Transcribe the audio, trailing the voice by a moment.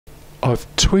I've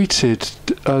tweeted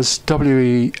as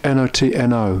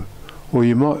WENOTNO, or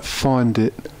you might find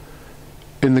it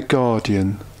in The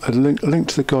Guardian, a link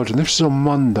to The Guardian. This is on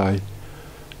Monday.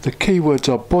 The keywords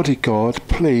are bodyguard,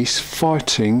 police,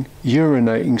 fighting,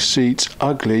 urinating seats,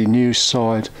 ugly new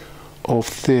side of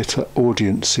theatre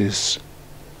audiences.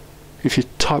 If you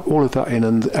type all of that in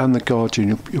and The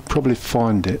Guardian, you'll probably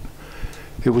find it.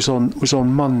 It was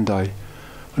on Monday,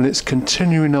 and it's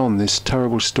continuing on this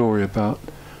terrible story about.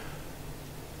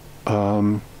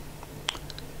 It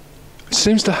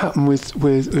seems to happen with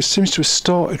it seems to have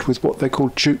started with what they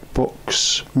call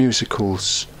jukebox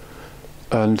musicals,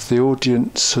 and the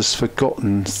audience has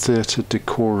forgotten theatre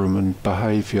decorum and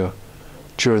behaviour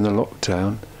during the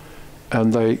lockdown,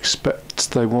 and they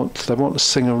want to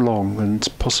sing along and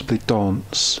possibly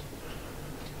dance,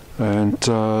 and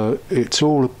it's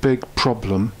all a big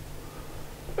problem.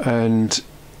 And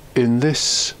in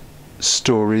this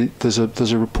story, there's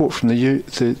a report from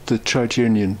the trade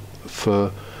union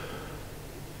for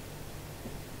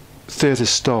theatre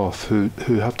staff who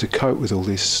have to cope with all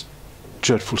these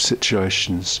dreadful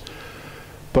situations,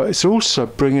 but it's also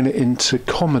bringing it into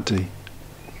comedy,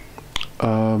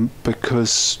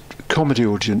 because comedy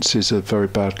audiences are very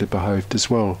badly behaved as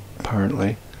well,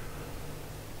 apparently.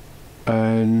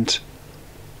 And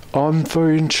I'm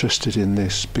very interested in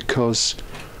this because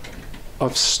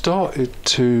I've started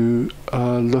to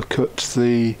look at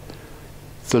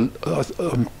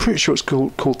I'm pretty sure it's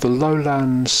called the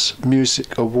Lowlands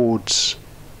Music Awards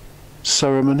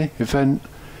ceremony event.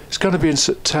 It's going to be in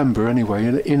September anyway,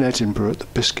 in Edinburgh at the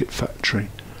Biscuit Factory,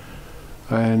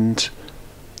 and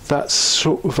that's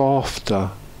sort of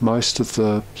after most of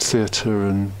the theatre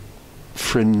and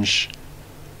fringe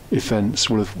events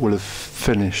will have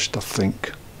finished, I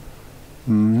think.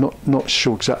 Not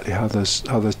sure exactly how those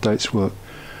dates work,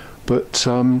 but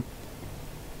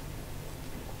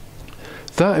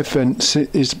that event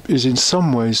is in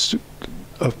some ways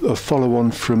a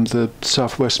follow-on from the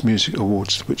Southwest Music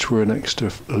Awards, which were in Exeter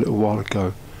a little while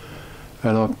ago,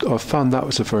 and I found that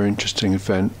was a very interesting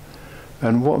event.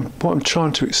 And what I'm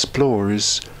trying to explore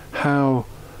is how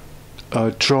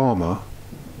drama,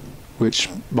 which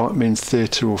might mean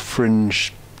theatre or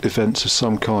fringe events of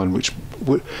some kind, which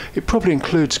it probably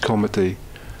includes comedy,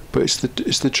 but it's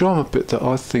the drama bit that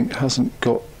I think hasn't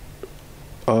got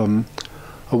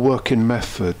a working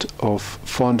method of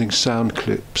finding sound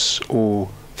clips or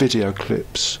video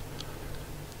clips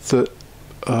that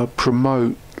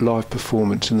promote live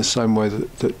performance in the same way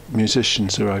that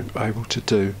musicians are able to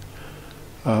do.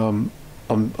 I'm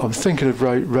I'm thinking of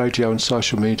radio and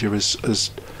social media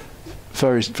as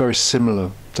very, very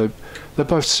similar. They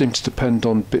both seem to depend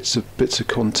on bits of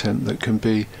content that can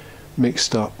be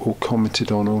mixed up or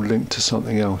commented on or linked to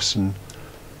something else and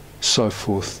so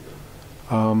forth.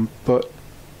 But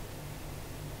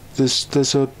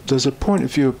there's a point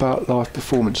of view about live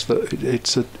performance that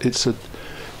it's a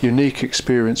unique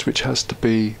experience which has to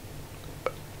be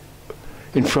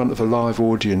in front of a live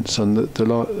audience, and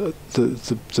the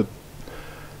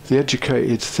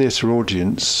educated theatre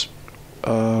audience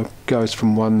goes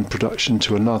from one production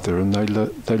to another, and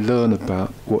they learn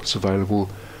about what's available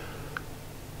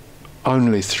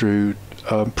only through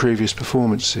previous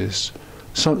performances,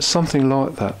 something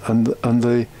like that. And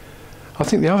I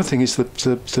think the other thing is that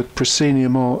the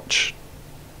proscenium arch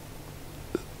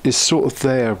is sort of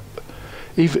there,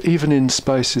 even in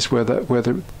spaces where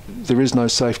there is no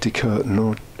safety curtain,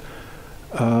 or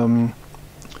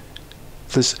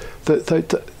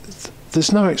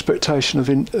there's no expectation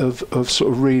of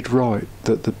sort of read write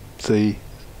that the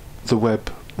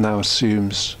web now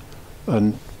assumes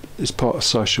and is part of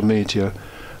social media.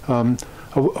 I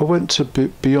went to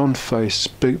Beyond Face,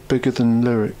 Bigger Than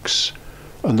Lyrics,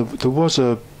 and there was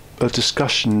a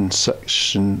discussion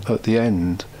section at the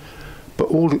end, but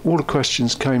all the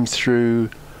questions came through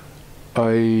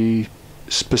a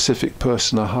specific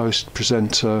person, a host,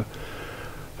 presenter,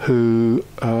 who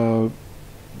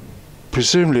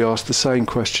presumably asked the same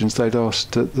questions they'd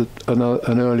asked at an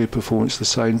earlier performance the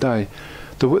same day.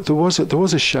 There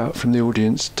was a shout from the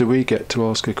audience, "Do we get to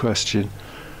ask a question?"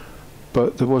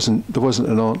 But there wasn't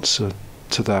an answer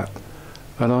to that,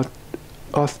 and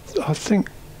I think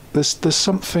there's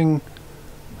something,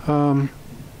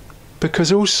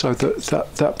 because also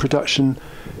that production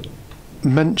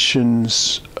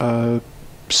mentions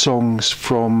songs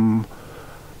from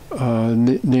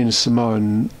Nina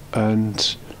Simone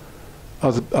and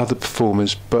other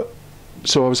performers, but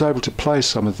so I was able to play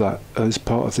some of that as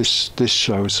part of this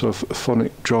show, sort of a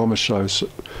phonic drama show. So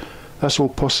that's all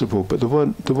possible, but there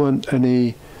weren't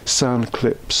any sound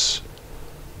clips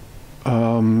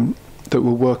that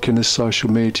will work in the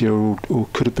social media or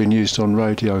could have been used on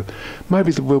radio.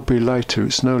 Maybe there will be later.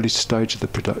 It's an early stage of the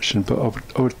production, but I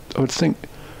would think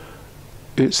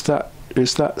it's that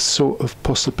sort of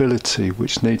possibility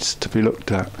which needs to be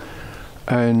looked at.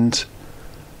 And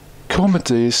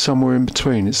comedy is somewhere in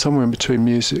between. It's somewhere in between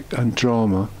music and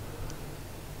drama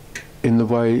in the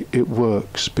way it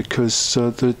works, because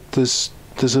there's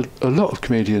a lot of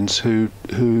comedians who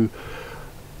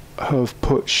have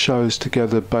put shows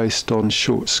together based on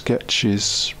short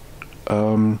sketches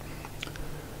or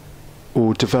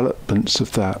developments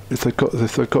of that. If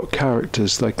they've got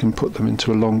characters, they can put them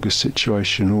into a longer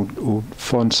situation or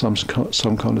find some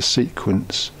kind of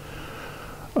sequence.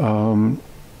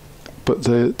 But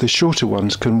the shorter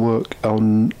ones can work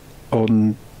on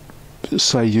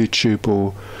say YouTube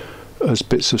or as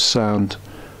bits of sound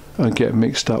and get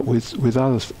mixed up with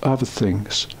other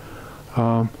things.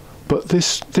 But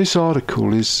this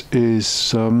article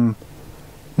is not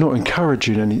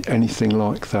encouraging anything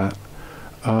like that.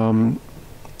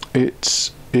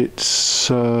 It's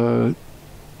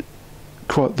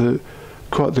quite the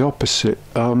opposite.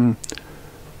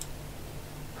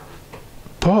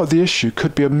 Part of the issue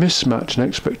could be a mismatch in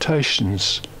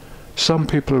expectations. Some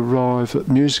people arrive at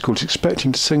musicals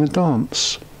expecting to sing and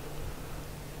dance,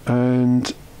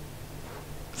 and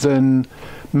then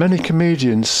many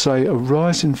comedians say a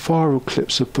rise in viral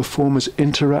clips of performers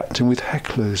interacting with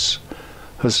hecklers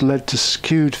has led to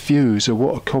skewed views of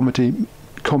what a comedy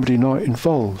night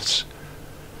involves.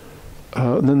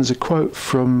 And then there's a quote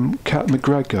from Kat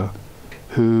McGregor,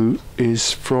 who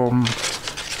is from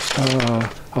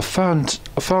I found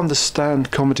the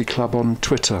Stand Comedy Club on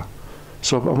Twitter,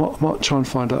 so I might try and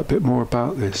find out a bit more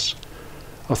about this.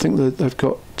 I think that they've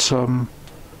got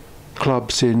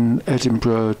clubs in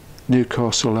Edinburgh,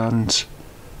 Newcastle and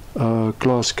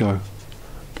Glasgow,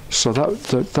 so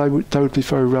that they would be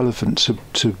very relevant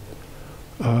to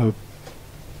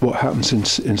what happens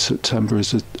in September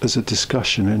as a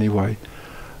discussion anyway.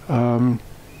 But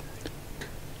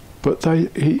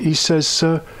he says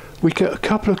we get a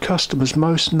couple of customers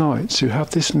most nights who have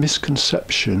this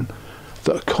misconception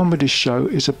that a comedy show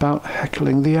is about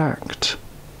heckling the act.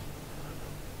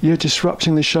 You're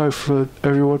disrupting the show for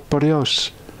everybody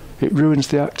else. It ruins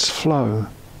the act's flow.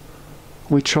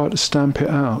 We try to stamp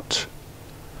it out.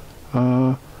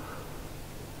 There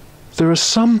are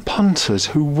some punters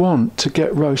who want to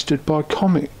get roasted by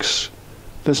comics.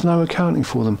 There's no accounting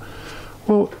for them.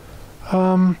 Well,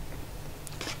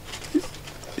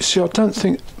 see, I don't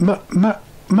think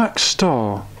Max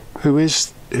Starr,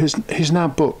 he's now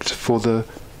booked for the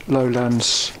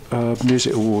Lowlands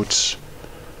Music Awards.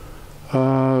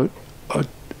 I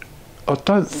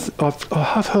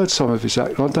have heard some of his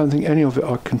act. I don't think any of it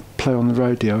I can play on the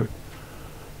radio.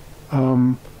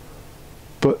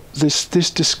 But this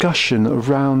discussion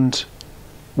around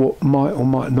what might or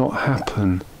might not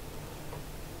happen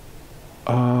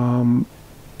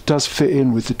does fit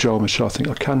in with the drama show. I think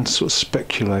I can sort of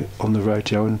speculate on the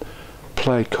radio and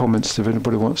play comments if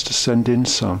anybody wants to send in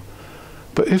some.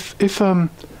 But if a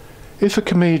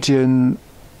comedian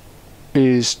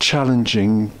is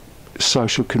challenging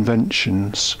social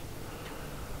conventions,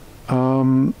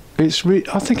 I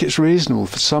think it's reasonable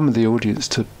for some of the audience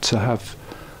to have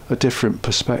a different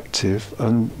perspective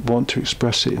and want to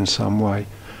express it in some way.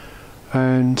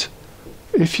 And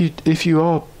if you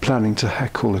are planning to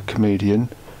heckle a comedian,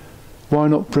 why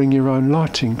not bring your own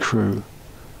lighting crew?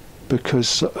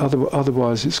 Because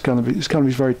otherwise it's going to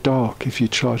be very dark if you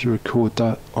try to record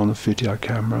that on a video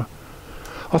camera.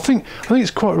 I think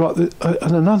it's quite right that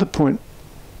at another point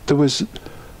there was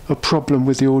a problem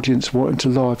with the audience wanting to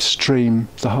live stream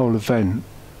the whole event.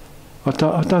 I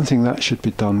don't think that should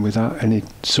be done without any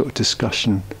sort of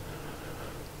discussion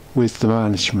with the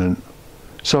management.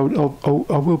 So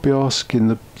I will be asking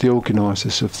the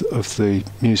organisers of the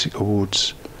music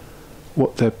awards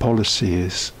what their policy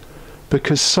is,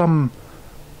 because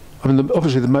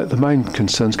obviously the main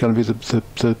concern is going to be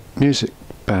the music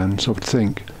bands, I would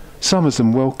think. Some of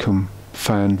them welcome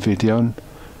fan video and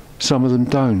some of them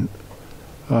don't.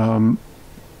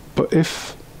 But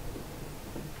if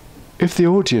the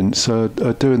audience are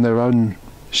doing their own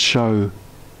show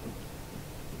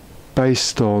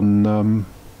based on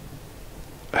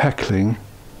heckling,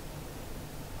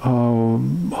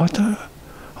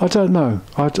 I don't know.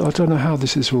 I don't know how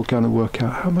this is all going to work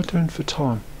out. How am I doing for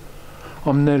time?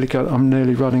 I'm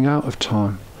nearly running out of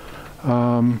time.